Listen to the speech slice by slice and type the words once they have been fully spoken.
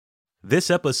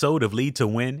This episode of Lead to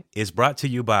Win is brought to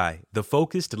you by the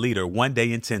Focused Leader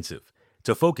One-Day Intensive.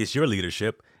 To focus your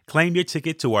leadership, claim your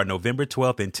ticket to our November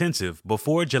 12th intensive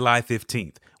before July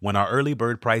 15th, when our early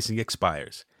bird pricing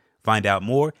expires. Find out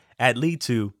more at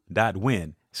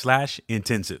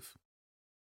lead2.win/intensive.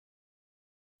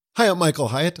 Hi, I'm Michael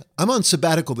Hyatt. I'm on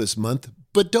sabbatical this month,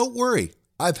 but don't worry.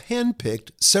 I've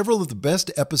handpicked several of the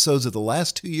best episodes of the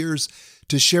last 2 years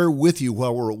to share with you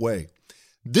while we're away.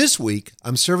 This week,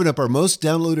 I'm serving up our most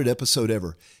downloaded episode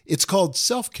ever. It's called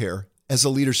Self-Care as a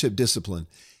Leadership Discipline,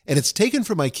 and it's taken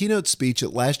from my keynote speech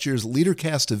at last year's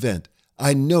LeaderCast event.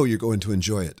 I know you're going to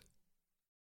enjoy it.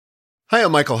 Hi,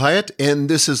 I'm Michael Hyatt, and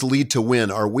this is Lead to Win,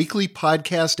 our weekly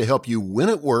podcast to help you win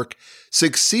at work,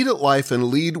 succeed at life, and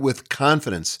lead with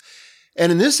confidence.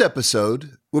 And in this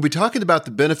episode, we'll be talking about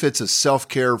the benefits of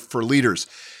self-care for leaders.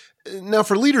 Now,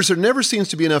 for leaders, there never seems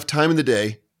to be enough time in the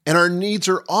day, and our needs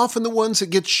are often the ones that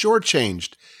get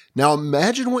shortchanged. Now,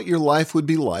 imagine what your life would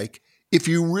be like if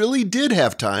you really did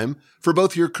have time for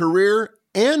both your career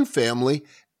and family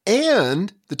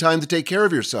and the time to take care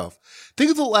of yourself.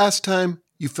 Think of the last time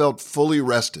you felt fully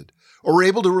rested or were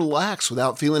able to relax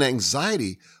without feeling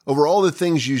anxiety over all the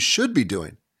things you should be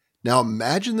doing. Now,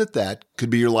 imagine that could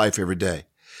be your life every day.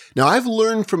 Now, I've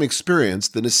learned from experience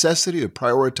the necessity of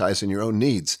prioritizing your own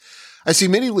needs. I see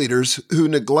many leaders who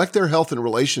neglect their health and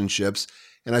relationships,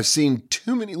 and I've seen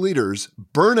too many leaders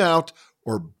burn out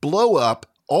or blow up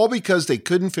all because they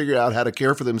couldn't figure out how to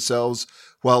care for themselves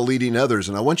while leading others,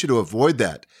 and I want you to avoid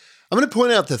that. I'm going to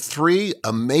point out the 3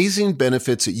 amazing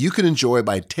benefits that you can enjoy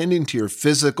by tending to your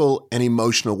physical and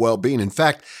emotional well-being. In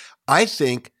fact, I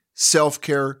think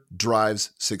self-care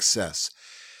drives success.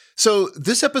 So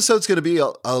this episode's going to be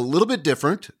a little bit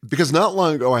different because not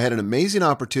long ago I had an amazing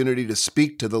opportunity to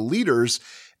speak to the leaders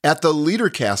at the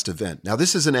LeaderCast event. Now,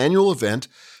 this is an annual event.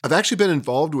 I've actually been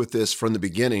involved with this from the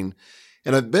beginning,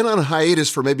 and I've been on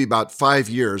hiatus for maybe about 5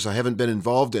 years. I haven't been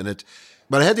involved in it,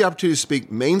 but I had the opportunity to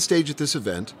speak main stage at this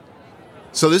event.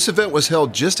 So this event was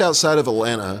held just outside of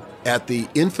Atlanta at the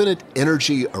Infinite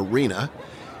Energy Arena,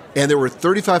 and there were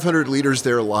 3,500 leaders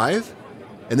there live.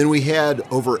 And then we had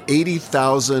over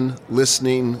 80,000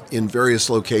 listening in various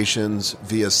locations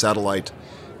via satellite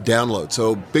download.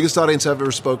 So biggest audience I've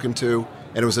ever spoken to,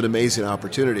 and it was an amazing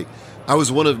opportunity. I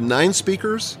was one of 9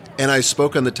 speakers, and I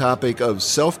spoke on the topic of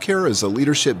self-care as a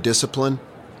leadership discipline,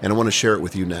 and I want to share it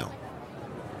with you now.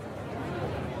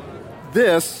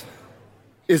 This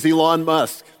is Elon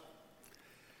Musk.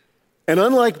 And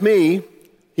unlike me,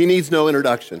 he needs no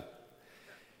introduction.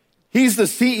 He's the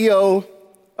CEO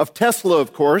of Tesla,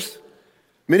 of course.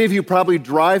 Many of you probably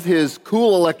drive his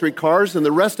cool electric cars, and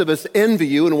the rest of us envy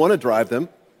you and want to drive them.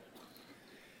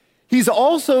 He's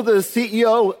also the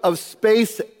CEO of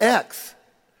SpaceX,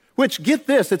 which, get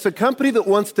this, it's a company that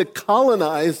wants to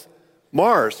colonize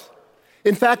Mars.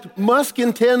 In fact, Musk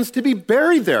intends to be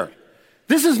buried there.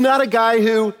 This is not a guy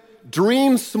who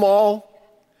dreams small.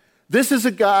 This is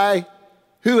a guy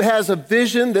who has a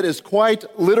vision that is quite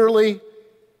literally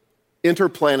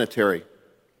interplanetary.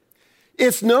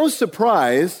 It's no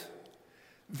surprise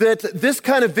that this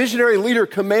kind of visionary leader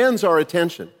commands our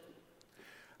attention.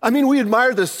 I mean, we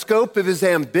admire the scope of his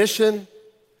ambition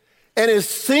and his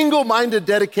single-minded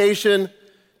dedication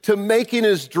to making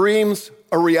his dreams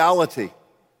a reality.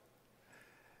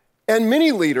 And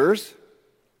many leaders,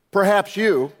 perhaps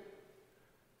you,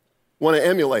 want to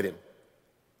emulate him.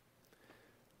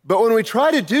 But when we try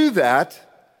to do that,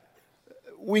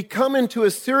 we come into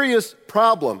a serious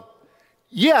problem.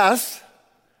 Yes,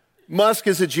 Musk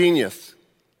is a genius,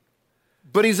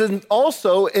 but he's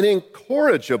also an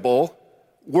incorrigible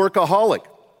workaholic.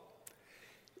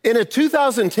 In a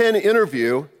 2010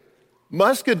 interview,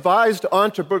 Musk advised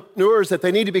entrepreneurs that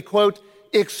they need to be, quote,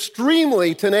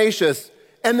 extremely tenacious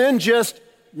and then just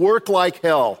work like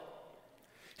hell.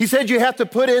 He said you have to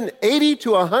put in 80 to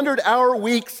 100-hour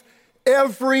weeks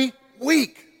every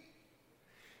week.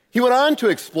 He went on to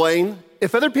explain,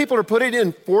 if other people are putting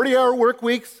in 40-hour work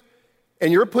weeks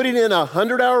and you're putting in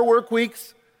 100-hour work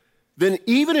weeks, then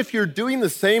even if you're doing the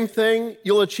same thing,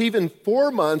 you'll achieve in 4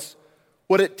 months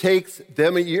what it takes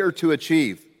them a year to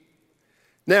achieve.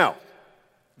 Now,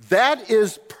 that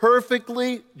is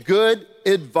perfectly good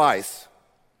advice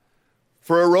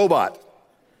for a robot.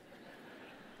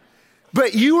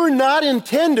 But you are not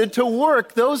intended to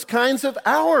work those kinds of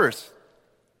hours.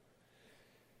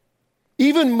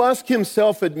 Even Musk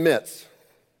himself admits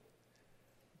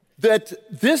that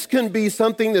this can be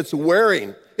something that's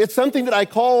wearing. It's something that I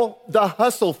call the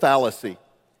hustle fallacy.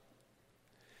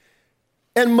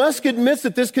 And Musk admits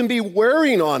that this can be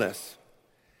wearing on us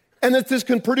and that this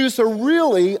can produce a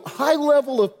really high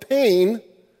level of pain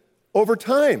over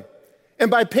time.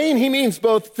 And by pain, he means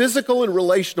both physical and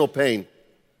relational pain.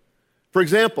 For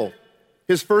example,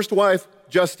 his first wife,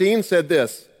 Justine, said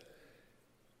this,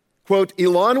 quote,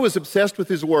 Elon was obsessed with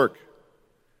his work.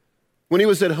 When he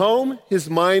was at home, his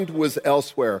mind was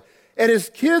elsewhere. And his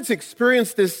kids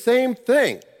experienced this same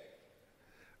thing.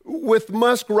 With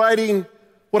Musk writing,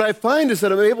 what I find is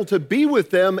that I'm able to be with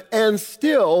them and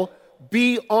still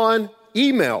be on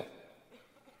email.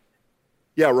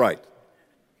 Yeah, right.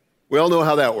 We all know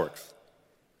how that works.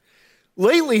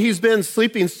 Lately, he's been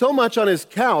sleeping so much on his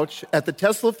couch at the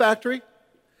Tesla factory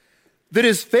that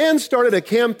his fans started a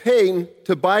campaign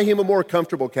to buy him a more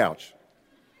comfortable couch.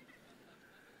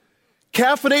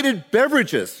 Caffeinated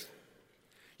beverages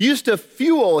used to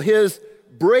fuel his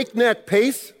breakneck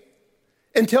pace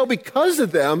until because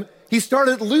of them, he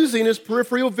started losing his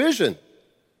peripheral vision.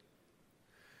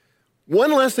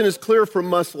 One lesson is clear from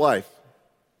Musk's life.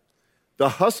 The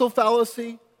hustle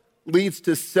fallacy leads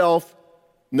to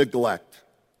self-neglect.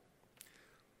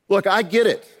 Look, I get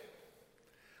it.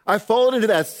 I followed into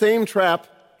that same trap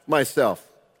myself.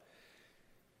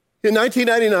 In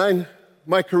 1999,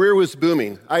 my career was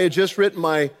booming. I had just written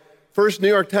my first New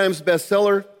York Times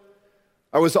bestseller.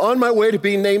 I was on my way to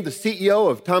being named the CEO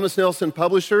of Thomas Nelson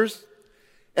Publishers,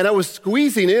 and I was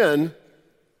squeezing in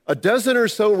a dozen or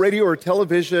so radio or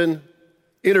television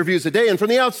interviews a day. And from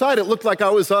the outside, it looked like I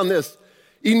was on this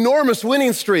enormous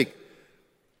winning streak.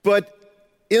 But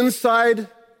inside,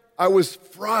 I was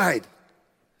fried.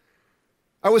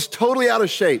 I was totally out of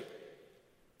shape.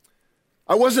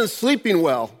 I wasn't sleeping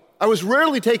well. I was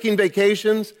rarely taking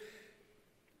vacations.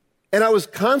 And I was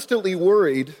constantly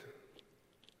worried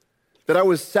that I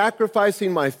was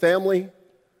sacrificing my family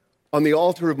on the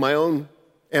altar of my own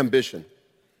ambition.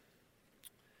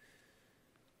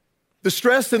 The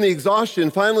stress and the exhaustion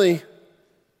finally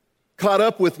caught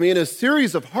up with me in a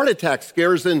series of heart attack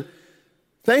scares, and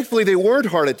thankfully they weren't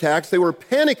heart attacks, they were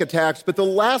panic attacks. But the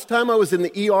last time I was in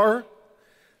the ER,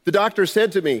 the doctor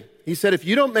said to me, he said, if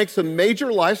you don't make some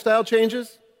major lifestyle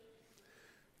changes,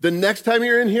 the next time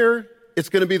you're in here, it's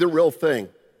going to be the real thing.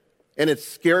 And it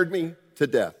scared me to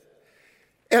death.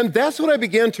 And that's when I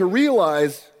began to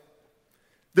realize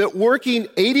that working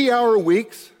 80-hour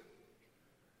weeks,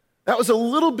 that was a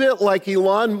little bit like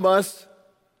Elon Musk's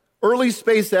early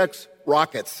SpaceX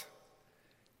rockets.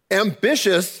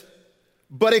 Ambitious,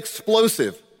 but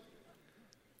explosive.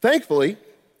 Thankfully,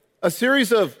 a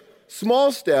series of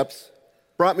small steps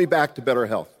brought me back to better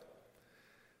health.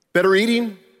 Better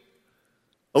eating,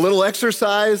 a little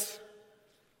exercise,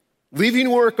 leaving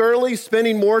work early,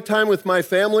 spending more time with my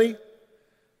family.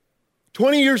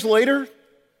 20 years later,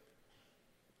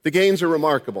 the gains are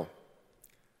remarkable.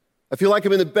 I feel like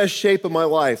I'm in the best shape of my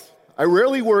life. I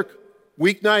rarely work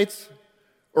weeknights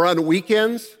or on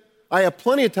weekends. I have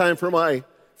plenty of time for my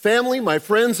family, my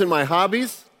friends, and my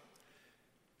hobbies.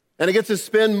 And I get to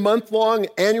spend month-long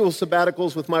annual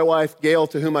sabbaticals with my wife, Gail,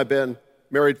 to whom I've been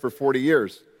married for 40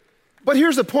 years. But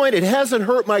here's the point, it hasn't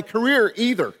hurt my career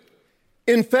either.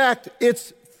 In fact,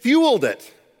 it's fueled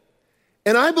it.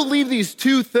 And I believe these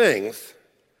two things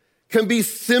can be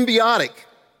symbiotic.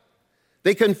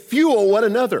 They can fuel one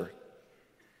another.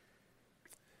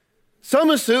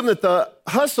 Some assume that the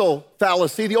hustle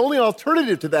fallacy, the only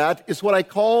alternative to that is what I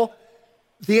call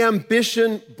the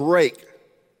ambition break.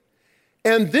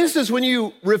 And this is when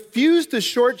you refuse to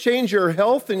shortchange your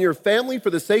health and your family for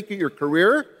the sake of your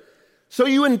career, so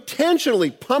you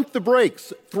intentionally pump the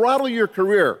brakes, throttle your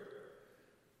career.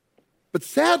 But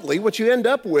sadly, what you end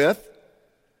up with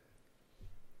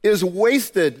is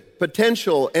wasted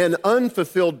potential and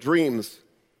unfulfilled dreams.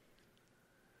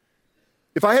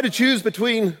 If I had to choose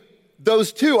between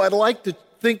those two, I'd like to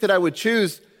think that I would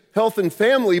choose health and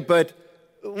family, but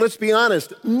let's be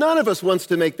honest, none of us wants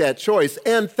to make that choice,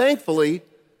 and thankfully,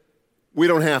 we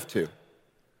don't have to.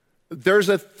 There's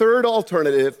a third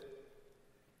alternative,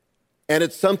 and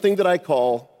it's something that I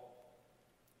call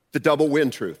the double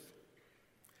win truth.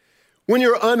 When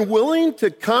you're unwilling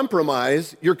to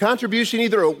compromise your contribution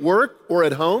either at work or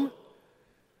at home,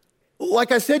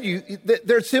 like I said,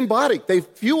 they're symbiotic. They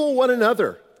fuel one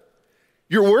another.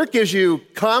 Your work gives you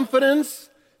confidence,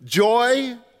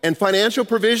 joy, and financial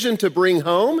provision to bring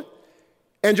home,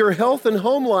 and your health and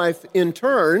home life, in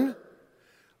turn,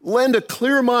 lend a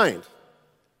clear mind,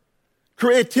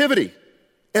 creativity,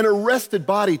 and a rested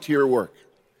body to your work.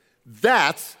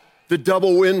 That's the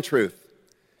double win truth.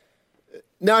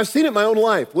 Now, I've seen it in my own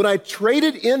life. When I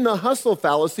traded in the hustle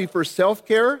fallacy for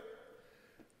self-care,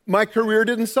 my career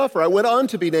didn't suffer. I went on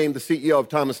to be named the CEO of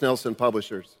Thomas Nelson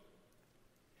Publishers.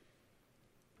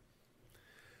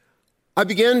 I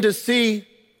began to see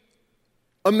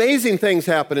amazing things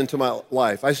happen into my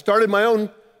life. I started my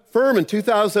own firm in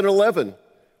 2011.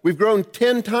 We've grown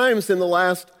 10 times in the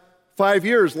last 5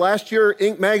 years. Last year,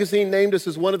 Inc. magazine named us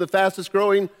as one of the fastest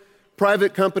growing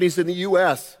private companies in the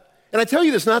U.S. And I tell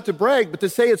you this not to brag, but to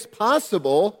say it's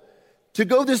possible to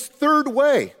go this third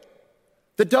way,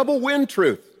 the double win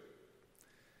truth.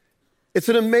 It's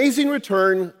an amazing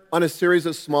return on a series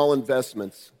of small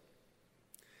investments.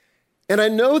 And I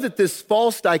know that this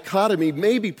false dichotomy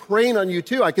may be preying on you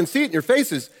too. I can see it in your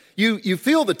faces. You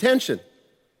feel the tension.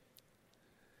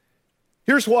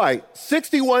 Here's why.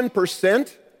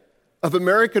 61% of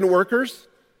American workers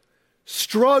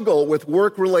struggle with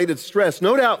work-related stress,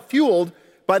 no doubt fueled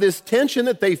by this tension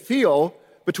that they feel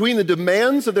between the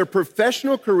demands of their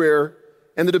professional career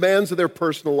and the demands of their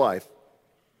personal life.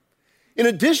 In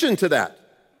addition to that,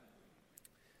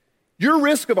 your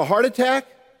risk of a heart attack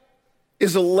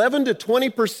is 11 to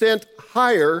 20%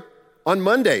 higher on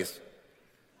Mondays.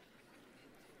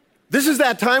 This is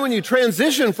that time when you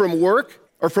transition from work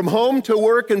or from home to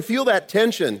work and feel that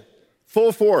tension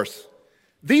full force.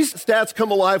 These stats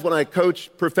come alive when I coach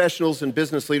professionals and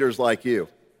business leaders like you.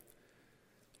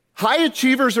 High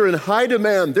achievers are in high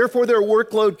demand, therefore their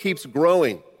workload keeps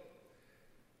growing.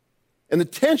 And the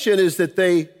tension is that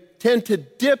they tend to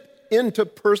dip into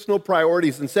personal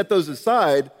priorities and set those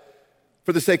aside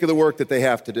for the sake of the work that they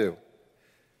have to do.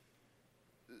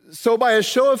 So by a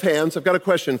show of hands, I've got a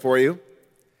question for you.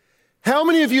 How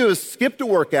many of you have skipped a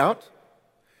workout,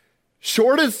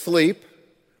 shorted sleep,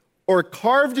 or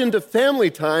carved into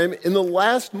family time in the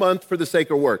last month for the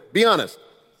sake of work? Be honest.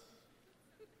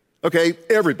 Okay,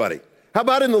 everybody. How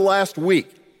about in the last week?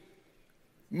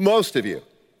 Most of you.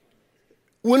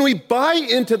 When we buy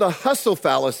into the hustle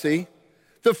fallacy,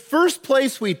 the first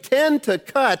place we tend to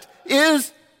cut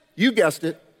is, you guessed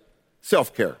it,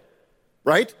 self-care,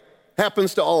 right?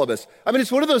 Happens to all of us. I mean,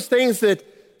 it's one of those things that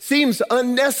seems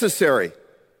unnecessary,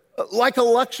 like a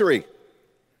luxury,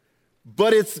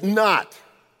 but it's not.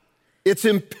 It's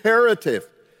imperative.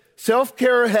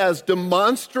 Self-care has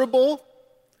demonstrable,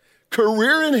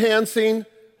 career-enhancing,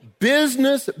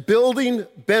 business-building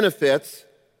benefits,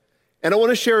 and I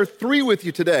want to share 3 with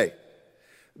you today.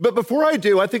 But before I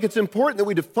do, I think it's important that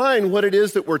we define what it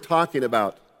is that we're talking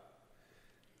about.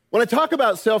 When I talk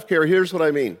about self-care, here's what I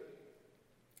mean.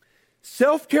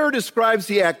 Self-care describes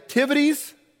the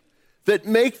activities that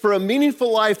make for a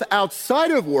meaningful life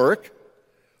outside of work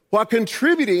while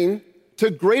contributing to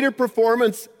greater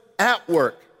performance at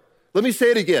work. Let me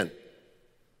say it again.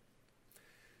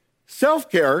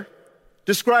 Self-care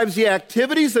describes the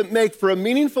activities that make for a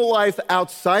meaningful life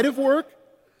outside of work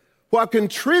while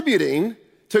contributing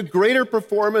to greater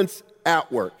performance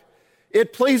at work.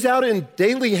 It plays out in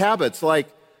daily habits like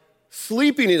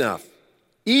sleeping enough,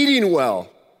 eating well,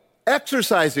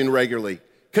 exercising regularly,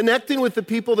 connecting with the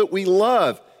people that we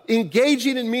love,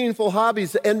 engaging in meaningful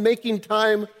hobbies, and making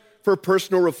time for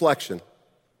personal reflection.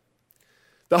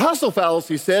 The hustle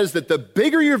fallacy says that the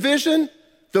bigger your vision,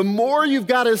 the more you've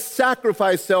got to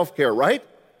sacrifice self-care, right?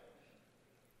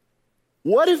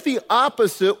 What if the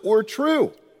opposite were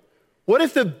true? What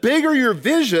if the bigger your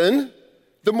vision,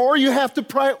 the more you have to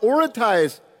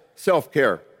prioritize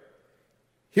self-care?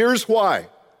 Here's why.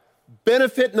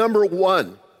 Benefit number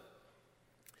 1.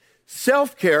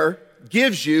 Self-care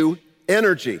gives you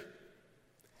energy.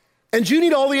 And you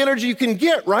need all the energy you can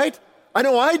get, right? I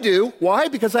know I do. Why?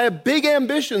 Because I have big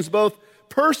ambitions, both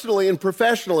personally and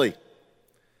professionally.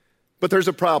 But there's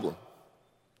a problem.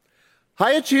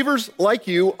 High achievers like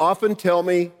you often tell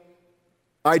me,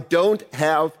 I don't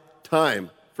have time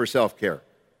for self-care.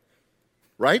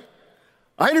 Right?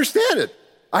 I understand it.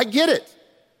 I get it.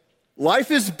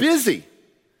 Life is busy.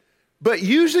 But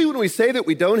usually when we say that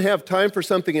we don't have time for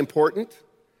something important,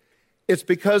 it's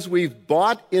because we've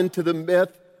bought into the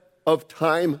myth of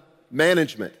time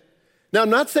management. Now, I'm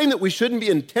not saying that we shouldn't be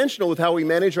intentional with how we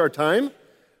manage our time,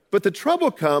 but the trouble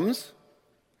comes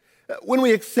when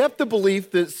we accept the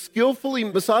belief that skillfully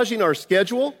massaging our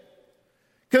schedule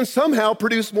can somehow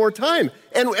produce more time.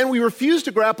 And we refuse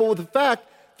to grapple with the fact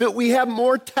that we have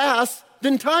more tasks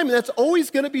than time, and that's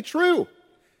always going to be true.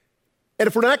 And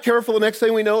if we're not careful, the next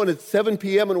thing we know, and it's 7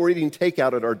 p.m. and we're eating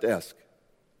takeout at our desk.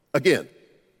 Again,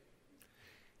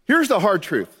 here's the hard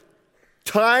truth.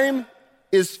 Time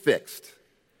is fixed.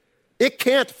 It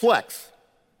can't flex.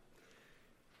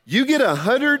 You get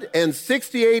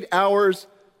 168 hours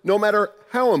no matter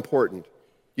how important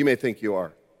you may think you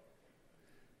are.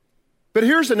 But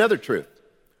here's another truth.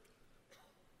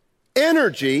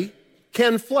 Energy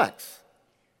can flex.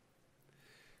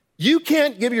 You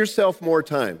can't give yourself more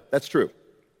time. That's true.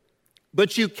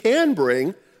 But you can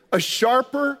bring a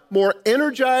sharper, more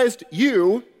energized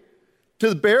you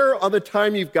to bear on the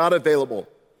time you've got available.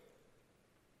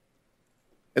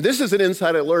 And this is an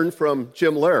insight I learned from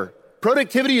Jim Lehrer.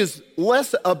 Productivity is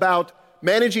less about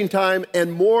managing time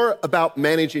and more about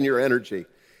managing your energy.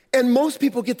 And most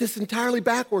people get this entirely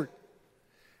backward.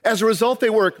 As a result, they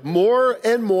work more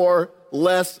and more,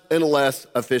 less and less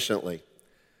efficiently.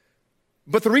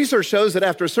 But the research shows that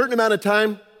after a certain amount of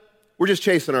time, we're just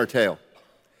chasing our tail.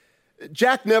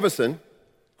 Jack Nevison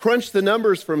crunched the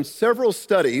numbers from several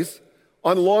studies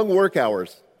on long work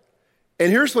hours.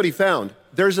 And here's what he found.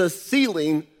 There's a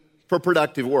ceiling for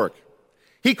productive work.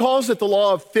 He calls it the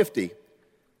law of 50,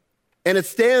 and it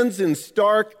stands in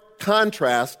stark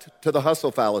contrast to the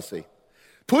hustle fallacy.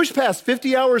 Push past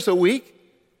 50 hours a week,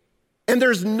 and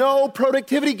there's no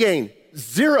productivity gain,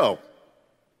 zero.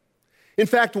 In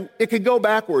fact, it could go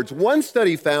backwards. One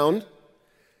study found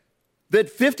that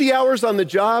 50 hours on the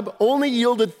job only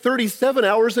yielded 37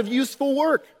 hours of useful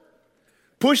work.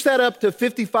 Push that up to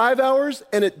 55 hours,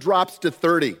 and it drops to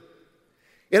 30.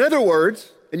 In other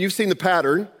words, and you've seen the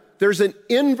pattern, there's an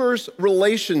inverse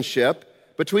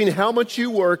relationship between how much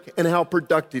you work and how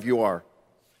productive you are.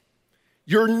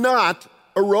 You're not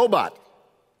a robot.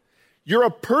 You're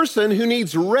a person who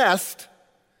needs rest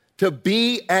to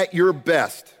be at your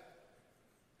best.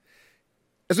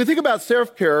 As we think about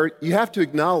self-care, you have to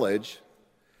acknowledge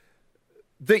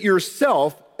that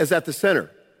yourself is at the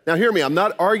center. Now hear me, I'm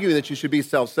not arguing that you should be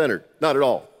self-centered, not at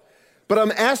all. But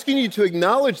I'm asking you to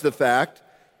acknowledge the fact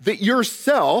that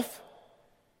yourself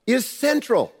is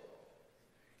central.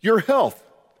 Your health,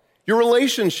 your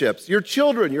relationships, your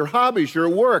children, your hobbies, your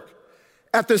work.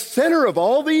 At the center of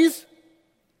all these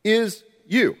is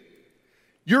you.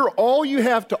 You're all you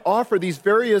have to offer these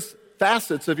various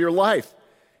facets of your life.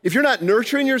 If you're not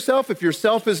nurturing yourself, if your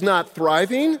self is not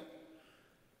thriving,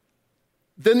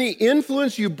 then the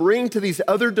influence you bring to these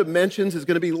other dimensions is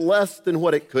going to be less than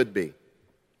what it could be.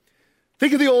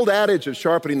 Think of the old adage of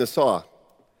sharpening the saw.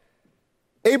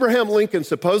 Abraham Lincoln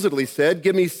supposedly said,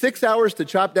 "Give me 6 hours to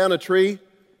chop down a tree,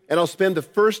 and I'll spend the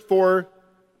first 4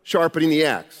 sharpening the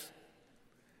axe."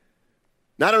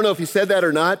 Now, I don't know if he said that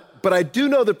or not, but I do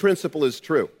know the principle is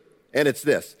true, and it's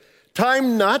this.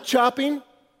 Time not chopping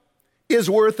is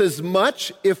worth as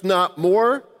much, if not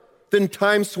more, than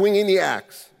time swinging the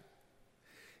axe.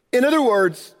 In other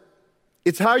words,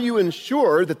 it's how you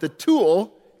ensure that the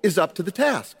tool is up to the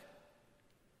task.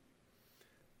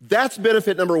 That's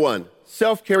benefit number 1.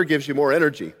 Self-care gives you more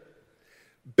energy.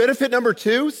 Benefit number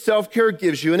 2, self-care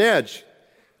gives you an edge.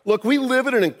 Look, we live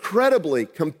in an incredibly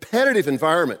competitive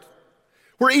environment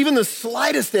where even the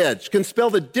slightest edge can spell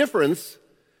the difference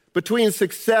between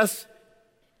success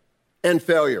and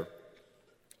failure.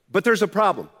 But there's a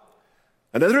problem.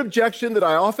 Another objection that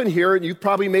I often hear, and you've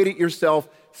probably made it yourself,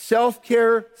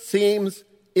 self-care seems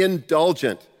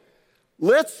indulgent.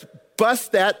 Let's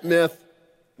bust that myth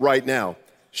right now.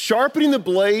 Sharpening the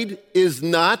blade is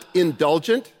not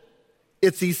indulgent,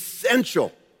 it's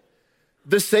essential.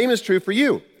 The same is true for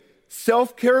you.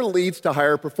 Self-care leads to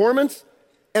higher performance,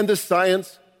 and the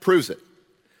science proves it.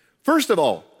 First of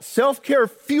all, self-care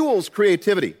fuels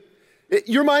creativity.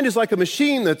 Your mind is like a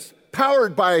machine that's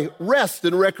powered by rest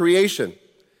and recreation.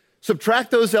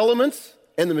 Subtract those elements,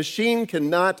 and the machine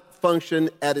cannot function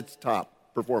at its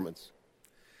top performance.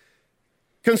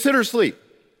 Consider sleep.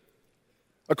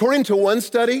 According to one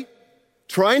study,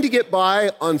 trying to get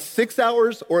by on 6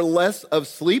 hours or less of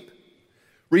sleep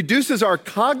reduces our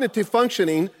cognitive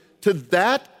functioning to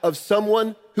that of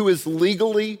someone who is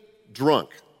legally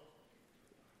drunk.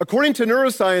 According to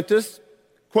neuroscientists,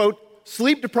 quote,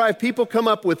 sleep-deprived people come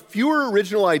up with fewer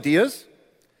original ideas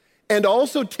and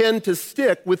also tend to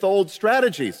stick with old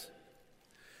strategies.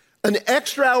 An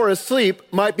extra hour of sleep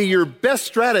might be your best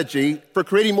strategy for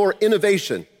creating more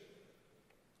innovation.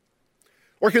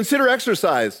 Or consider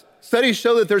exercise. Studies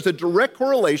show that there's a direct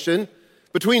correlation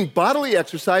between bodily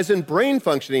exercise and brain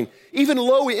functioning. Even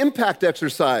low-impact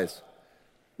exercise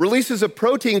releases a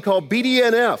protein called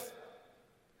BDNF,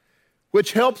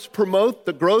 which helps promote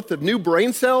the growth of new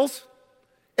brain cells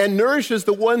and nourishes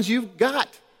the ones you've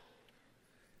got.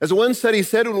 As one study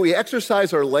said, when we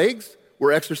exercise our legs,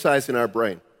 we're exercising our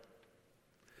brain.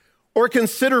 Or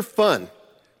consider fun.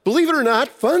 Believe it or not,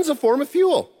 fun's a form of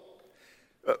fuel.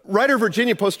 Writer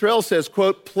Virginia Postrel says,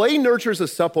 quote, play nurtures a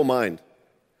supple mind,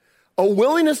 a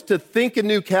willingness to think in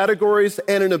new categories,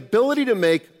 and an ability to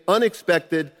make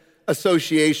unexpected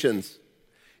associations.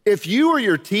 If you or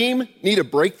your team need a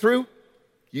breakthrough,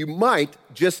 you might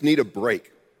just need a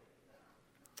break.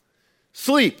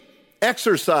 Sleep,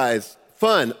 exercise,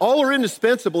 fun, all are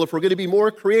indispensable if we're going to be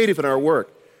more creative in our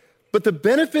work. But the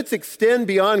benefits extend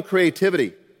beyond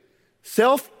creativity.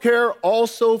 Self-care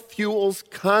also fuels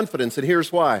confidence, and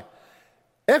here's why.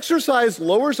 Exercise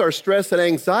lowers our stress and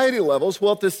anxiety levels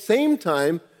while at the same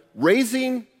time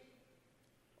raising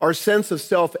our sense of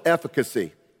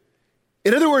self-efficacy.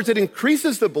 In other words, it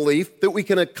increases the belief that we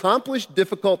can accomplish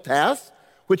difficult tasks,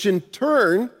 which in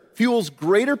turn fuels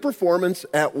greater performance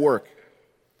at work.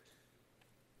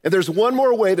 And there's one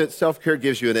more way that self-care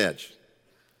gives you an edge.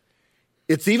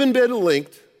 It's even been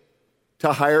linked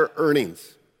to higher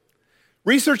earnings.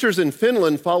 Researchers in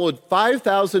Finland followed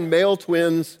 5,000 male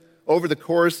twins over the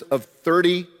course of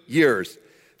 30 years.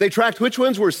 They tracked which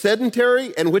ones were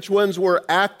sedentary and which ones were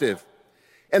active.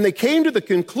 And they came to the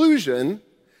conclusion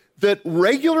that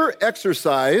regular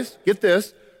exercise, get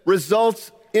this,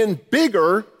 results in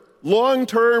bigger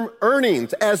long-term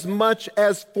earnings, as much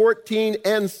as 14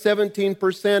 and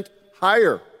 17%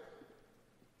 higher.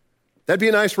 That'd be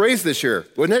a nice raise this year,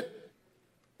 wouldn't it?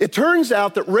 It turns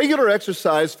out that regular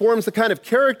exercise forms the kind of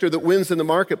character that wins in the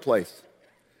marketplace.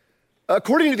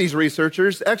 According to these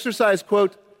researchers, exercise,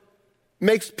 quote,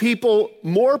 makes people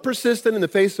more persistent in the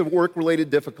face of work-related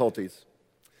difficulties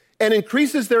and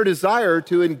increases their desire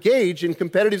to engage in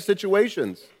competitive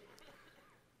situations.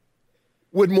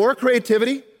 Would more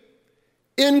creativity,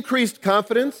 increased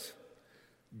confidence,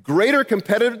 greater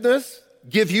competitiveness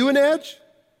give you an edge?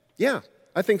 Yeah,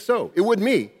 I think so. It would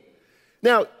me.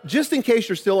 Now, just in case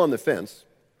you're still on the fence,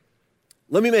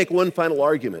 let me make one final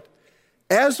argument.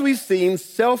 As we've seen,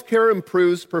 self-care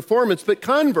improves performance, but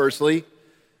conversely,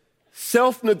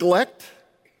 self-neglect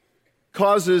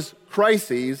causes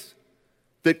crises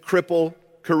that cripple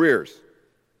careers.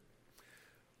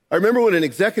 I remember when an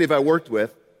executive I worked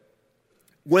with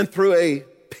went through a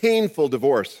painful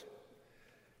divorce.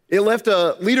 It left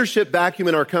a leadership vacuum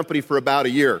in our company for about a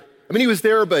year. I mean, he was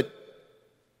there, but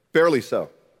barely so.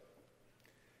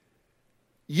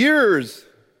 Years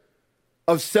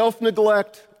of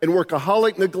self-neglect and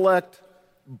workaholic neglect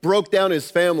broke down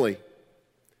his family.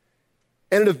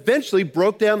 And it eventually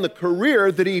broke down the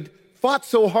career that he'd fought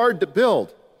so hard to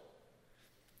build.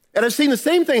 And I've seen the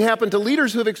same thing happen to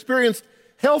leaders who have experienced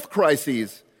health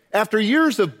crises after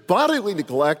years of bodily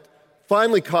neglect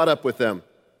finally caught up with them.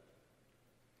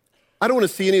 I don't want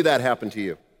to see any of that happen to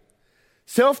you.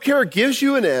 Self-care gives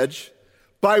you an edge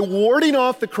by warding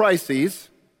off the crises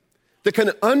that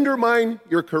can undermine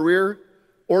your career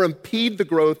or impede the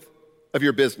growth of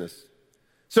your business.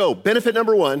 So, benefit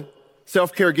number one,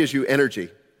 self-care gives you energy.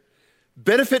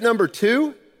 Benefit number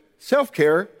two,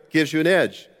 self-care gives you an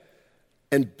edge.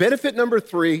 And benefit number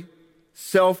three,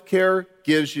 self-care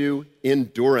gives you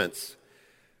endurance.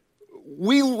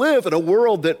 We live in a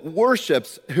world that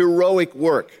worships heroic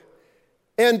work.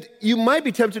 And you might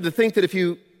be tempted to think that if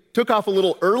you took off a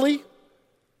little early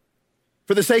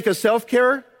for the sake of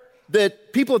self-care,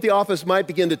 that people at the office might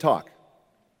begin to talk.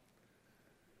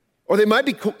 Or they might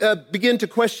begin to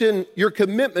question your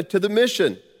commitment to the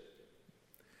mission.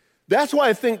 That's why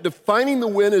I think defining the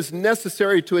win is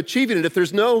necessary to achieving it. If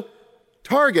there's no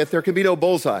target, there can be no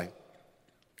bullseye.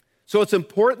 So it's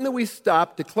important that we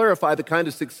stop to clarify the kind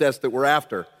of success that we're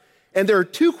after. And there are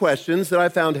two questions that I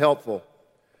found helpful.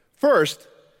 First,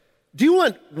 do you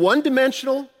want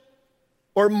one-dimensional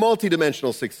or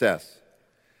multidimensional success?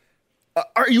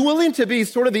 Are you willing to be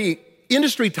sort of the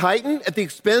industry titan at the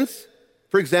expense,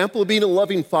 for example, of being a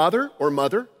loving father or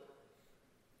mother?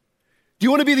 Do you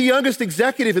want to be the youngest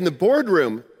executive in the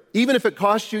boardroom, even if it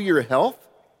costs you your health?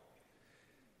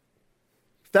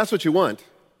 If that's what you want,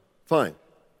 fine.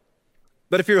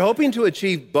 But if you're hoping to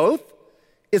achieve both,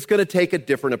 it's going to take a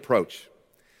different approach.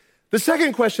 The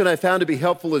second question I found to be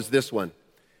helpful is this one.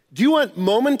 Do you want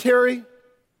momentary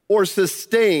or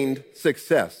sustained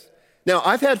success? Now,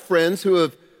 I've had friends who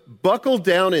have buckled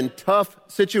down in tough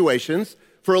situations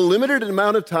for a limited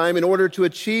amount of time in order to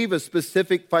achieve a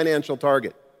specific financial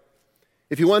target.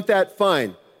 If you want that,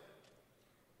 fine.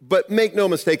 But make no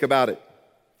mistake about it.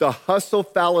 The hustle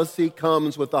fallacy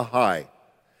comes with a high,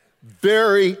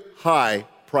 very high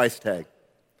price tag.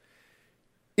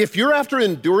 If you're after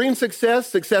enduring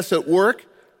success at work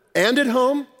and at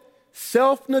home,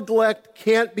 self-neglect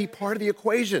can't be part of the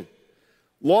equation.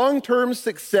 Long-term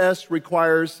success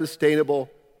requires sustainable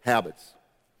habits.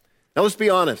 Now, let's be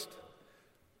honest.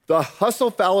 The hustle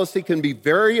fallacy can be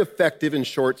very effective in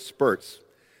short spurts.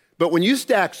 But when you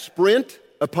stack sprint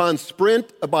upon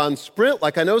sprint upon sprint,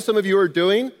 like I know some of you are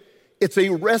doing, it's a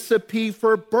recipe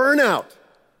for burnout.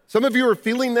 Some of you are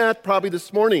feeling that probably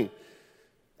this morning.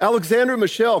 Alexandra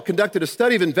Michelle conducted a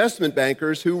study of investment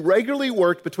bankers who regularly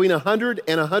worked between 100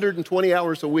 and 120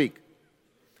 hours a week.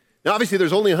 Now, obviously,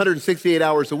 there's only 168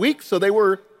 hours a week, so they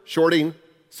were shorting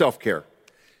self-care.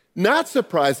 Not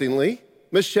surprisingly,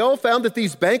 Michelle found that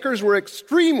these bankers were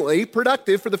extremely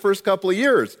productive for the first couple of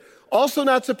years. Also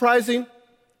not surprising,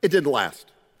 It didn't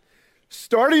last.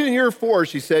 Starting in year 4,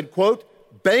 she said,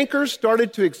 quote, bankers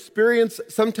started to experience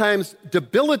sometimes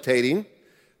debilitating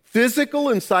physical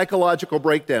and psychological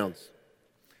breakdowns.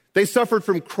 They suffered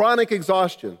from chronic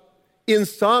exhaustion,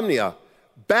 insomnia,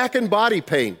 back and body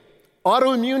pain,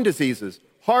 autoimmune diseases,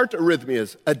 heart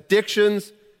arrhythmias,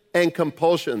 addictions, and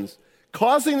compulsions,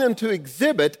 causing them to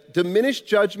exhibit diminished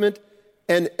judgment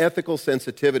and ethical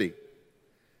sensitivity.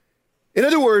 In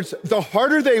other words, the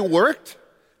harder they worked,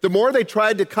 the more they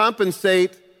tried to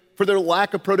compensate for their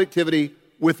lack of productivity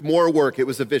with more work. It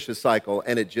was a vicious cycle,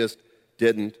 and it just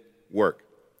didn't work.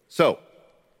 So,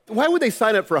 why would they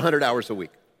sign up for 100 hours a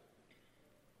week?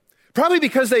 Probably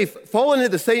because they've fallen into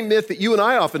the same myth that you and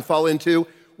I often fall into.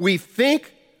 We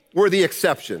think we're the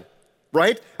exception,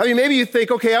 right? I mean, maybe you think,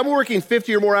 okay, I'm working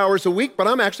 50 or more hours a week, but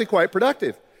I'm actually quite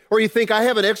productive. Or you think, I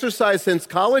haven't exercised since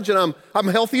college and I'm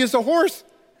healthy as a horse.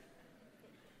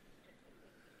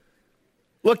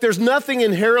 Look, there's nothing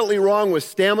inherently wrong with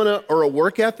stamina or a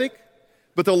work ethic,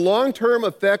 but the long-term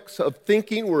effects of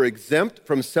thinking we're exempt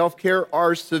from self-care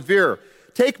are severe.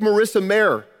 Take Marissa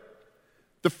Mayer,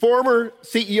 the former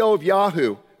CEO of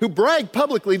Yahoo, who bragged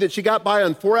publicly that she got by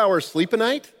on 4 hours sleep a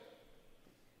night,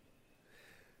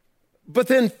 but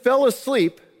then fell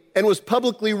asleep and was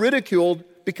publicly ridiculed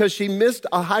because she missed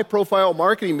a high-profile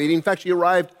marketing meeting. In fact, she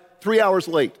arrived 3 hours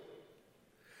late.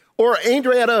 Or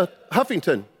Andrea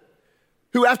Huffington,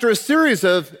 who after a series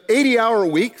of 80-hour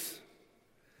weeks,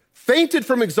 fainted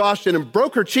from exhaustion and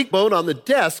broke her cheekbone on the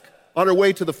desk on her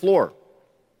way to the floor.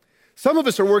 Some of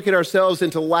us are working ourselves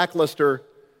into lackluster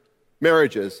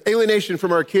marriages, alienation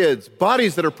from our kids,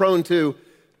 bodies that are prone to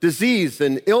disease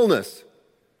and illness.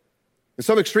 In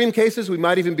some extreme cases, we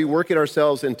might even be working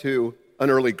ourselves into an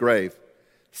early grave.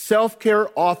 Self-care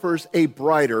offers a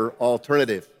brighter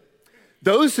alternative.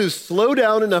 Those who slow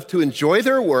down enough to enjoy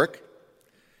their work,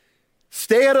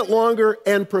 stay at it longer,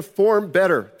 and perform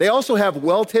better. They also have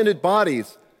well-tended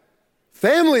bodies,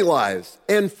 family lives,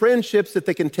 and friendships that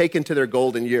they can take into their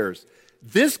golden years.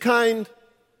 This kind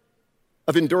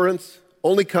of endurance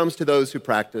only comes to those who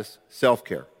practice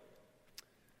self-care.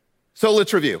 So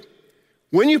let's review.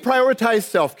 When you prioritize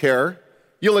self-care,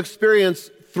 you'll experience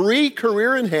 3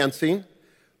 career-enhancing,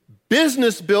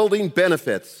 business-building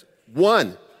benefits.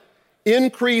 1,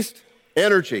 increased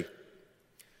energy.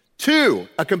 2,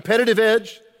 a competitive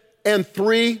edge. And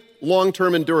 3,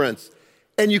 long-term endurance.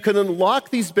 And you can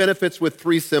unlock these benefits with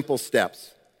 3 simple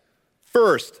steps.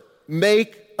 First,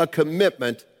 make a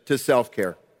commitment to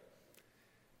self-care.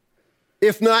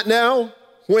 If not now,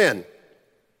 when?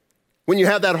 When you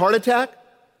have that heart attack?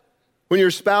 When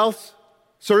your spouse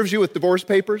serves you with divorce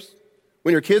papers?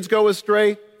 When your kids go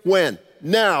astray? When?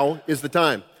 Now is the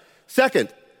time. Second,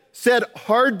 set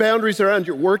hard boundaries around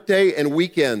your workday and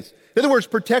weekends. In other words,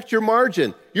 protect your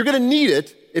margin. You're going to need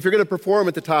it if you're going to perform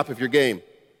at the top of your game.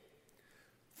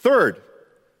 Third,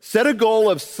 set a goal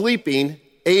of sleeping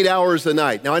 8 hours a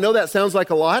night. Now, I know that sounds like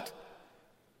a lot,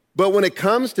 but when it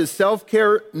comes to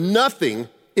self-care, nothing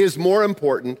is more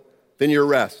important than your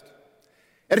rest.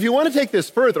 And if you want to take this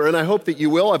further, and I hope that you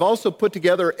will, I've also put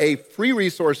together a free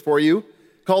resource for you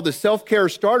called the Self-Care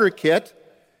Starter Kit.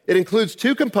 It includes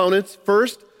 2 components.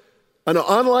 First, an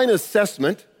online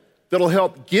assessment that'll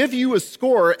help give you a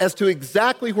score as to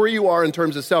exactly where you are in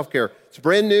terms of self-care. It's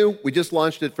brand new. We just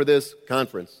launched it for this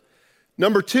conference.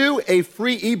 Number 2, a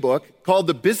free ebook called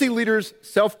the Busy Leader's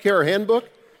Self-Care Handbook,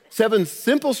 7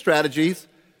 simple strategies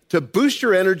to boost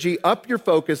your energy, up your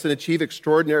focus, and achieve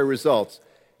extraordinary results.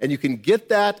 And you can get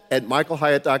that at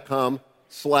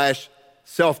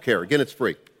michaelhyatt.com/selfcare. Again, it's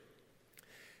free.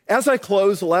 As I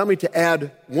close, allow me to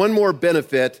add one more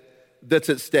benefit that's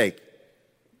at stake: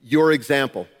 your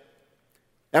example.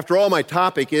 After all, my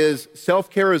topic is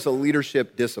self-care as a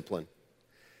leadership discipline.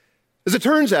 As it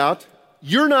turns out,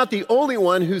 you're not the only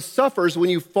one who suffers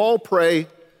when you fall prey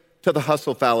to the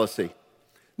hustle fallacy.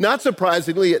 Not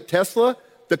surprisingly, at Tesla,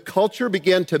 the culture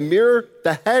began to mirror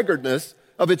the haggardness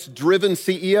of its driven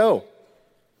CEO.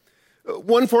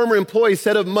 One former employee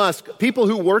said of Musk, people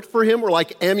who worked for him were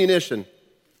like ammunition,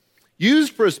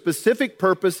 used for a specific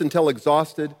purpose until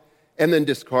exhausted and then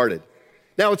discarded.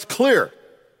 Now, it's clear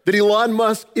that Elon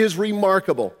Musk is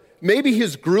remarkable. Maybe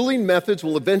his grueling methods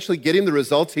will eventually get him the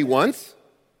results he wants,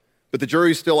 but the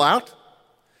jury's still out.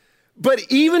 But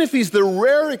even if he's the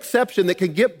rare exception that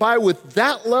can get by with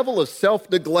that level of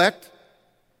self-neglect,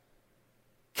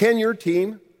 can your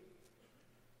team?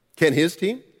 Can his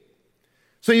team?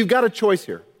 So you've got a choice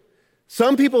here.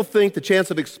 Some people think the chance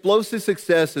of explosive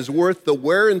success is worth the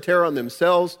wear and tear on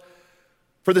themselves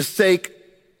for the sake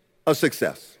of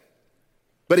success.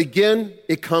 But again,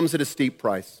 it comes at a steep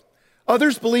price.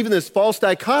 Others believe in this false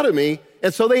dichotomy,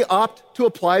 and so they opt to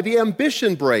apply the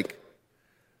ambition brake.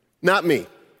 Not me.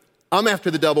 I'm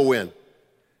after the double win.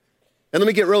 And let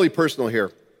me get really personal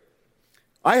here.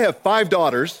 I have 5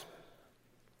 daughters,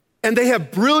 and they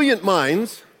have brilliant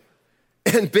minds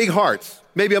and big hearts.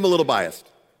 Maybe I'm a little biased.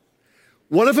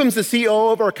 One of them's the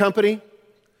CEO of our company.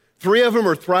 3 of them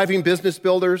are thriving business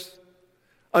builders.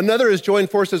 Another has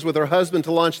joined forces with her husband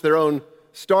to launch their own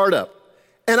startup.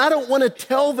 And I don't want to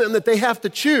tell them that they have to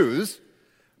choose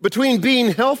between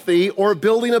being healthy or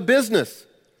building a business,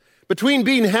 between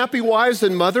being happy wives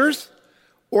and mothers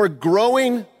or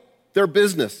growing their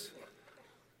business.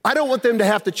 I don't want them to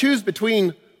have to choose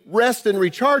between rest and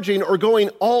recharging or going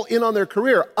all in on their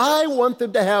career. I want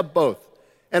them to have both,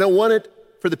 and I want it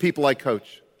for the people I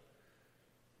coach.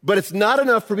 But it's not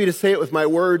enough for me to say it with my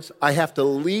words. I have to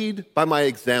lead by my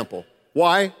example.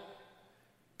 Why?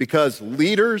 Because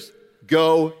leaders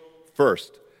go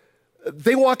first.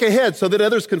 They walk ahead so that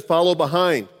others can follow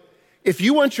behind. If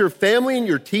you want your family and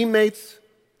your teammates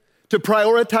to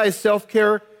prioritize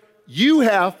self-care, you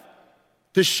have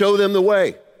to show them the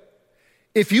way.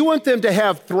 If you want them to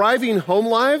have thriving home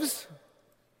lives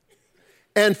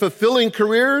and fulfilling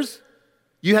careers,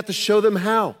 you have to show them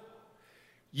how.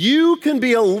 You can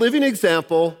be a living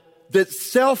example that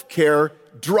self-care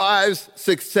drives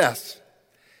success.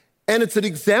 And it's an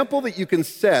example that you can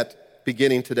set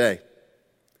beginning today.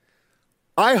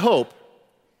 I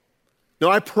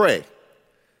pray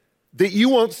that you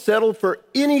won't settle for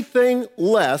anything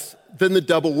less than the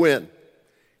double win.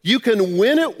 You can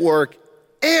win at work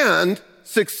and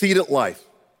succeed at life.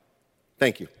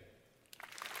 Thank you.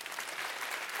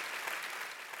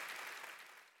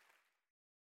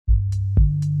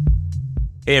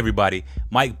 Hey everybody,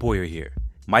 Mike Boyer here.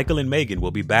 Michael and Megan will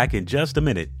be back in just a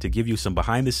minute to give you some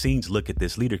behind-the-scenes look at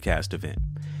this LeaderCast event.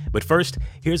 But first,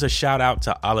 here's a shout out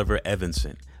to Oliver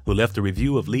Evanson, who left a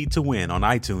review of Lead to Win on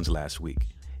iTunes last week.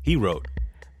 He wrote,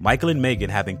 "Michael and Megan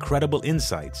have incredible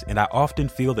insights, and I often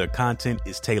feel their content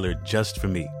is tailored just for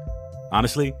me.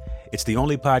 Honestly, it's the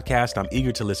only podcast I'm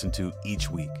eager to listen to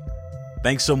each week."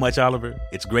 Thanks so much, Oliver.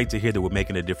 It's great to hear that we're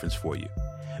making a difference for you.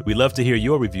 We'd love to hear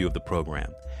your review of the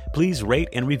program. Please rate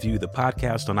and review the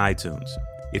podcast on iTunes.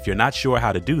 If you're not sure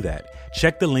how to do that,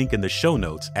 check the link in the show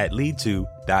notes at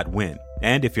lead2.win.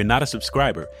 And if you're not a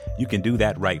subscriber, you can do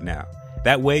that right now.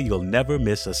 That way, you'll never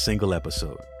miss a single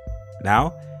episode.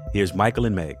 Now, here's Michael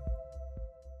and Meg.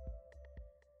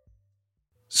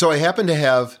 So I happen to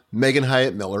have Megan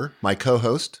Hyatt Miller, my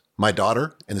co-host, my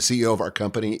daughter, and the CEO of our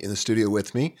company in the studio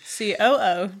with me.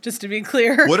 COO, just to be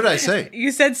clear. What did I say?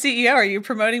 You said CEO. Are you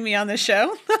promoting me on the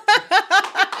show?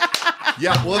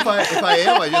 Yeah, well, if I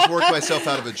am, I just worked myself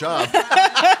out of a job,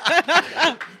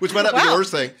 which might not be the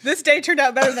worst thing. This day turned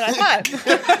out better than I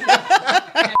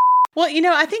thought. Well,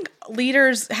 I think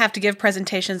leaders have to give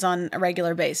presentations on a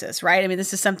regular basis, right? I mean,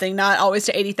 this is something not always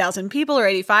to 80,000 people or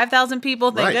 85,000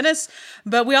 people, thank goodness,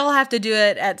 but we all have to do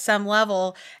it at some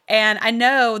level. And I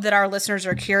know that our listeners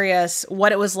are curious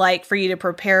what it was like for you to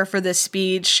prepare for this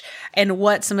speech and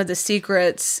what some of the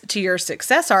secrets to your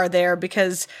success are there,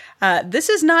 because this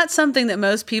is not something that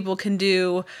most people can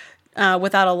do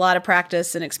without a lot of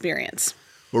practice and experience.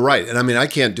 Well, right. And I mean, I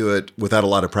can't do it without a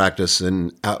lot of practice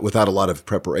and without a lot of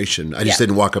preparation. I just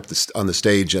didn't walk up on the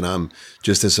stage and I'm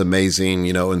just this amazing,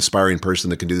 inspiring person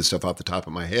that can do this stuff off the top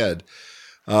of my head.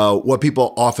 What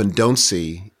people often don't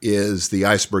see is the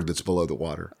iceberg that's below the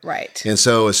water. Right. And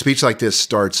so a speech like this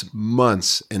starts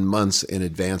months and months in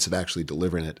advance of actually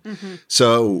delivering it. Mm-hmm.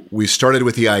 So we started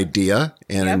with the idea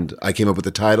and I came up with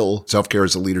the title, Self-Care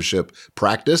as a Leadership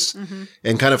Practice,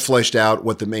 and kind of fleshed out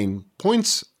what the main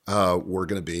points were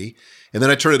going to be. And then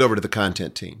I turned it over to the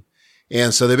content team.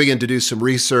 And so they began to do some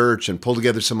research and pull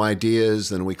together some ideas.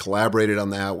 Then we collaborated on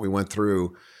that. We went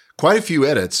through quite a few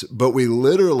edits, but we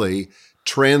literally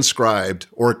transcribed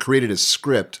or created a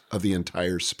script of the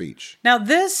entire speech. Now,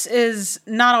 this is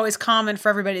not always common for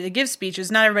everybody that gives speeches.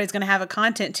 Not everybody's going to have a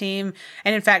content team.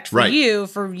 And in fact, for you,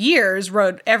 for years,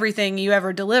 wrote everything you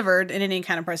ever delivered in any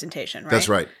kind of presentation, right? That's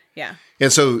right. Yeah.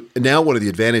 And so now one of the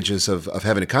advantages of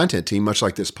having a content team, much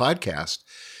like this podcast,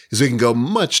 is we can go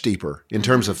much deeper in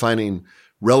terms of finding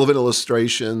relevant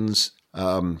illustrations,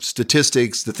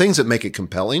 statistics, the things that make it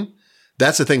compelling.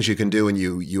 That's the things you can do, and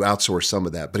you outsource some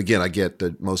of that. But again, I get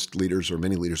that most leaders or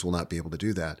many leaders will not be able to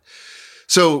do that.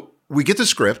 So we get the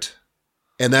script,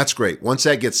 and that's great. Once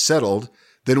that gets settled,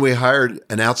 then we hired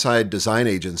an outside design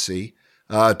agency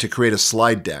to create a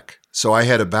slide deck. So I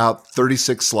had about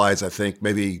 36 slides, I think,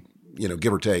 maybe,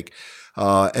 give or take.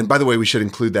 And by the way, we should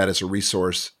include that as a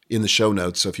resource in the show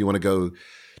notes. So if you want to go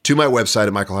to my website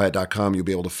at michaelhyatt.com. You'll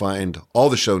be able to find all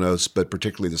the show notes, but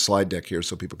particularly the slide deck here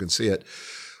so people can see it.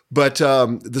 But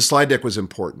the slide deck was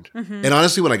important. And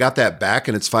honestly, when I got that back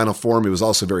in its final form, it was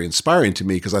also very inspiring to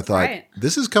me because I thought,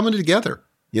 this is coming together,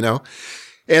 you know?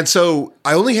 And so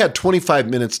I only had 25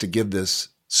 minutes to give this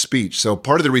speech. So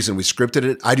part of the reason we scripted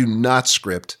it, I do not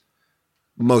script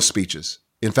most speeches.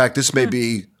 In fact, this may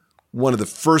be one of the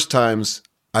first times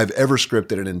I've ever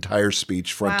scripted an entire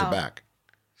speech front to back.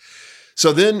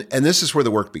 So then, and this is where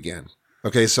the work began.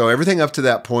 Okay, so everything up to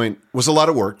that point was a lot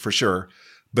of work for sure.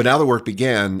 But now the work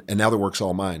began, and now the work's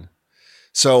all mine.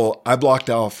 So I blocked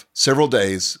off several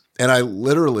days, and I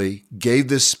literally gave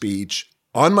this speech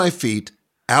on my feet,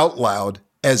 out loud,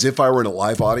 as if I were in a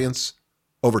live audience,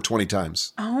 over 20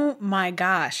 times. Oh my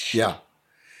gosh. Yeah.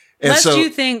 And Lest so, you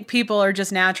think people are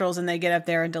just naturals and they get up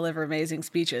there and deliver amazing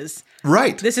speeches.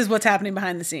 Right. This is what's happening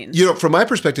behind the scenes. You know, from my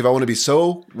perspective, I want to be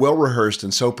so well rehearsed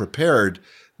and so prepared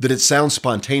that it sounds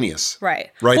spontaneous. Right.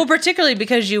 Right. Well, particularly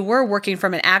because you were working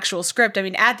from an actual script. I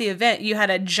mean, at the event, you had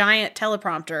a giant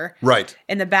teleprompter Right.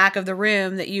 in the back of the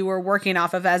room that you were working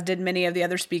off of, as did many of the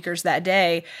other speakers that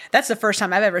day. That's the first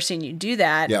time I've ever seen you do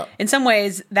that. Yeah. In some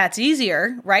ways, that's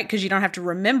easier, right? Because you don't have to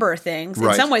remember things. In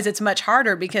Right. some ways, it's much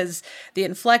harder because the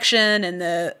inflection and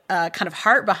the kind of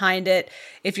heart behind it,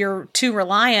 if you're too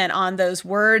reliant on those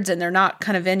words and they're not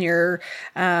kind of in your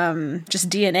just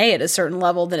DNA at a certain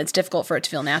level, then it's difficult for it to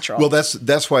feel natural. Well,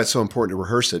 that's why it's so important to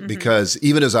rehearse it, because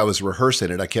even as I was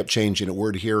rehearsing it, I kept changing a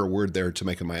word here, a word there to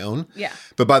make it my own. Yeah.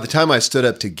 But by the time I stood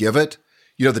up to give it,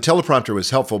 you know, the teleprompter was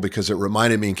helpful because it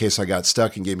reminded me in case I got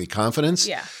stuck and gave me confidence.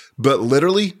 Yeah. But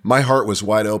literally, my heart was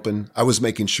wide open. I was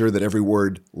making sure that every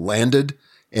word landed,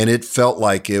 and it felt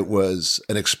like it was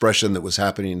an expression that was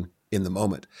happening in the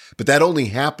moment. But that only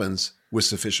happens with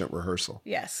sufficient rehearsal.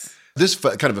 Yes. This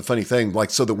kind of a funny thing, like,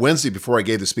 so the Wednesday before I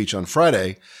gave the speech on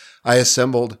Friday, I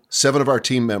assembled 7 of our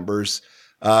team members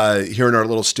here in our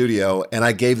little studio, and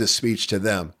I gave this speech to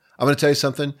them. I'm going to tell you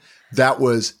something. That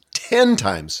was 10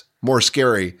 times more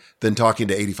scary than talking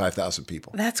to 85,000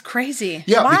 people. That's crazy.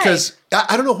 Yeah, Why? because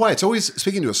I don't know why. It's always,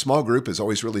 speaking to a small group is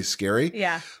always really scary.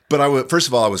 Yeah. But first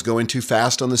of all, I was going too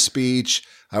fast on the speech.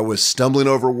 I was stumbling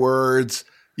over words.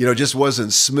 You know, just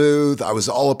wasn't smooth. I was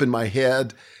all up in my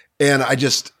head. And I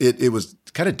just, it was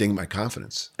kind of dinged my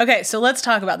confidence. Okay, so let's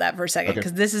talk about that for a second,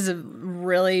 because this is a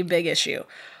really big issue.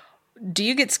 Do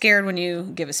you get scared when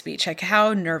you give a speech? Like,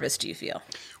 how nervous do you feel?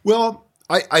 Well,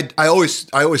 I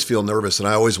always feel nervous, and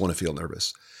I always want to feel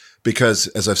nervous because,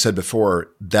 as I've said before,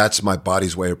 that's my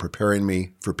body's way of preparing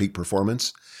me for peak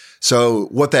performance. So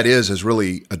what that is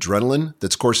really adrenaline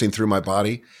that's coursing through my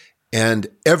body, and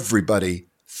everybody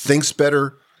thinks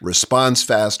better, responds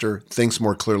faster, thinks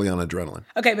more clearly on adrenaline.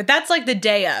 Okay, but that's like the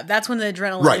day of. That's when the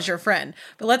adrenaline is your friend.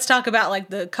 But let's talk about like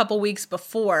the couple weeks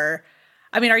before.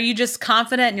 I mean, are you just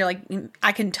confident and you're like,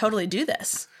 I can totally do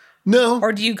this? No.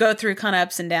 Or do you go through kind of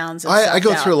ups and downs? I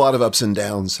go through a lot of ups and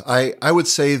downs. I would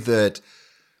say that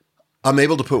I'm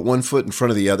able to put one foot in front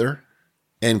of the other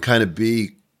and kind of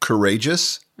be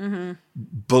courageous,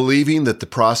 believing that the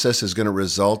process is going to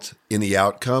result in the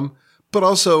outcome, but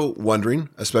also wondering,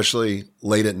 especially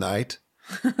late at night,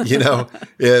 you know,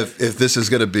 if this is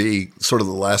going to be sort of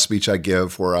the last speech I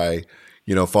give where I,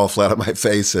 you know, fall flat on my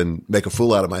face and make a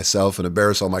fool out of myself and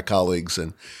embarrass all my colleagues.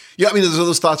 And yeah, I mean,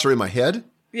 those thoughts are in my head.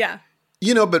 Yeah.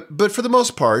 You know, but for the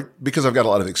most part, because I've got a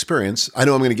lot of experience, I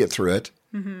know I'm going to get through it,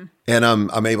 and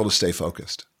I'm able to stay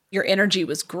focused. Your energy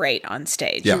was great on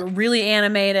stage. Yeah. You were really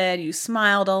animated. You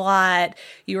smiled a lot.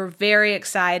 You were very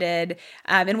excited.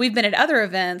 And we've been at other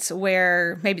events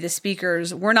where maybe the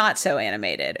speakers were not so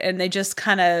animated and they just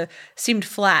kind of seemed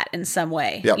flat in some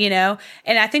way, you know?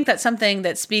 And I think that's something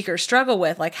that speakers struggle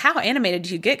with. Like, how animated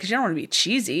do you get? Because you don't want to be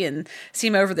cheesy and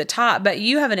seem over the top. But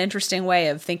you have an interesting way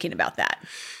of thinking about that.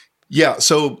 Yeah.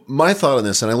 So my thought on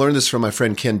this, and I learned this from my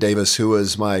friend Ken Davis, who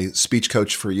was my speech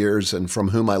coach for years and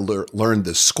from whom I learned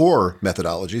the SCORE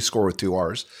methodology, SCORE with 2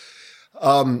 R's.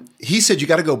 He said, you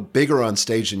got to go bigger on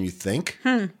stage than you think.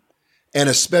 And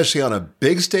especially on a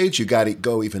big stage, you got to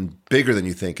go even bigger than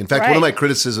you think. In fact, one of my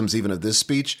criticisms even of this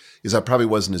speech is I probably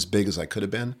wasn't as big as I could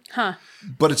have been.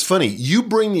 But it's funny. You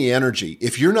bring the energy.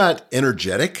 If you're not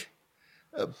energetic,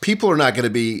 people are not going to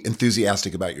be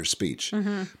enthusiastic about your speech.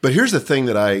 But here's the thing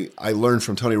that I learned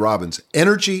from Tony Robbins.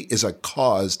 Energy is a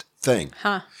caused thing.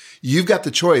 You've got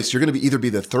the choice. You're going to either be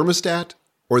the thermostat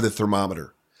or the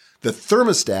thermometer. The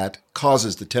thermostat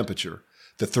causes the temperature.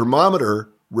 The thermometer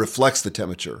reflects the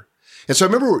temperature. And so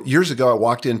I remember years ago, I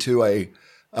walked into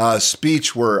a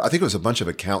speech where I think it was a bunch of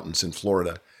accountants in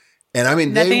Florida. And I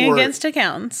mean, nothing against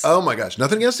accountants. Oh my gosh,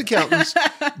 nothing against accountants.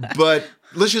 But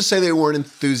let's just say they weren't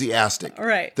enthusiastic.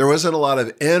 Right. There wasn't a lot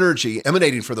of energy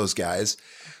emanating from those guys.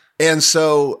 And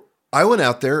so I went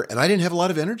out there and I didn't have a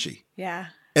lot of energy. Yeah.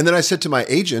 And then I said to my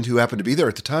agent, who happened to be there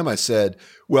at the time, I said,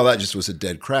 well, that just was a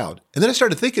dead crowd. And then I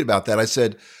started thinking about that. I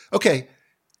said, okay,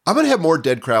 I'm going to have more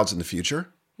dead crowds in the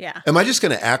future. Yeah. Am I just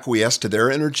going to acquiesce to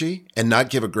their energy and not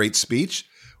give a great speech?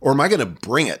 Or am I going to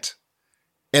bring it?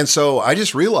 And so I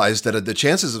just realized that the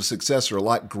chances of success are a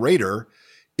lot greater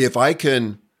if I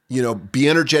can, be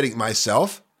energetic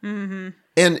myself. Mm-hmm.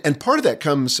 And part of that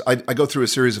comes, I go through a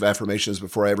series of affirmations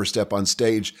before I ever step on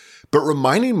stage, but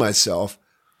reminding myself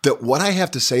that what I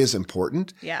have to say is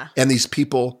important. Yeah. And these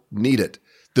people need it.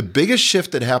 The biggest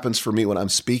shift that happens for me when I'm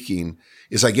speaking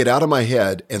is I get out of my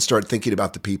head and start thinking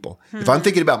about the people. If I'm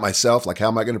thinking about myself, like how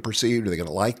am I going to proceed? Are they going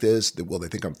to like this? Will they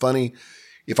think I'm funny?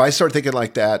 If I start thinking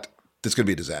like that, that's going to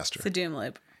be a disaster. It's a doom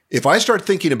loop. If I start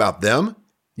thinking about them,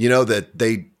 that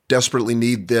they desperately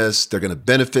need this, they're going to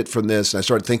benefit from this, and I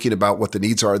start thinking about what the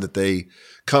needs are that they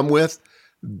come with,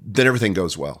 then everything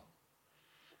goes well.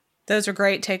 Those are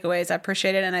great takeaways. I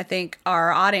appreciate it. And I think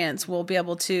our audience will be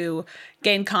able to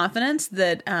gain confidence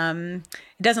that it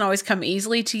doesn't always come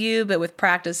easily to you, but with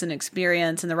practice and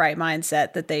experience and the right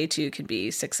mindset, that they too can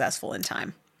be successful in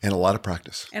time. And a lot of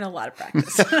practice.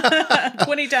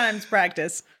 20 times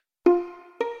practice.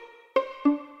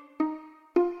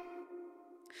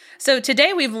 So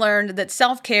today we've learned that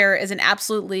self-care is an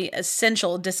absolutely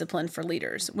essential discipline for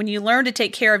leaders. When you learn to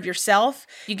take care of yourself,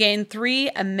 you gain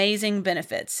 3 amazing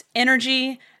benefits: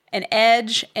 energy, an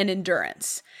edge, and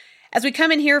endurance. As we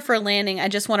come in here for a landing, I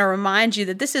just want to remind you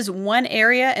that this is one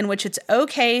area in which it's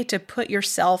okay to put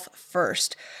yourself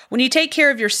first. When you take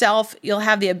care of yourself, you'll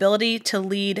have the ability to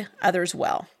lead others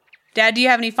well. Dad, do you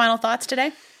have any final thoughts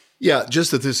today? Yeah,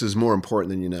 just that this is more important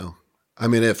than you know. I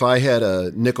mean, if I had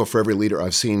a nickel for every leader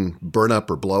I've seen burn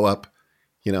up or blow up,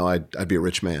 I'd be a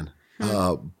rich man.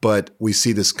 But we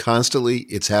see this constantly.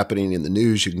 It's happening in the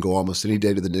news. You can go almost any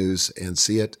day to the news and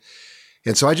see it.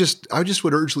 And so I just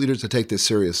would urge leaders to take this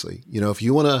seriously. If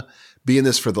you want to be in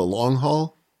this for the long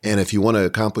haul, and if you want to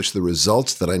accomplish the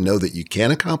results that I know that you can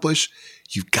accomplish,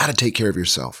 you've got to take care of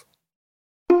yourself.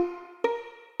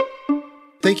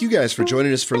 Thank you guys for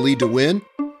joining us for Lead to Win.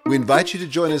 We invite you to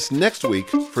join us next week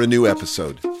for a new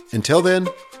episode. Until then,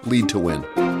 lead to win.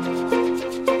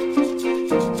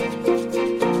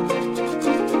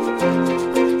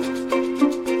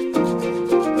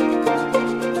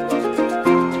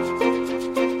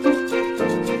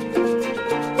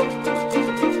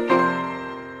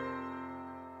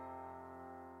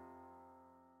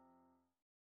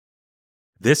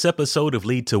 This episode of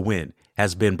Lead to Win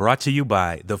has been brought to you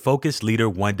by the Focused Leader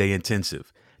One-Day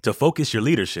Intensive. To focus your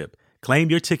leadership, claim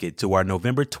your ticket to our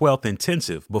November 12th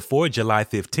intensive before July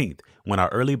 15th when our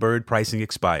early bird pricing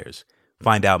expires.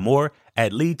 Find out more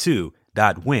at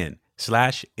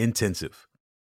lead2.win/intensive.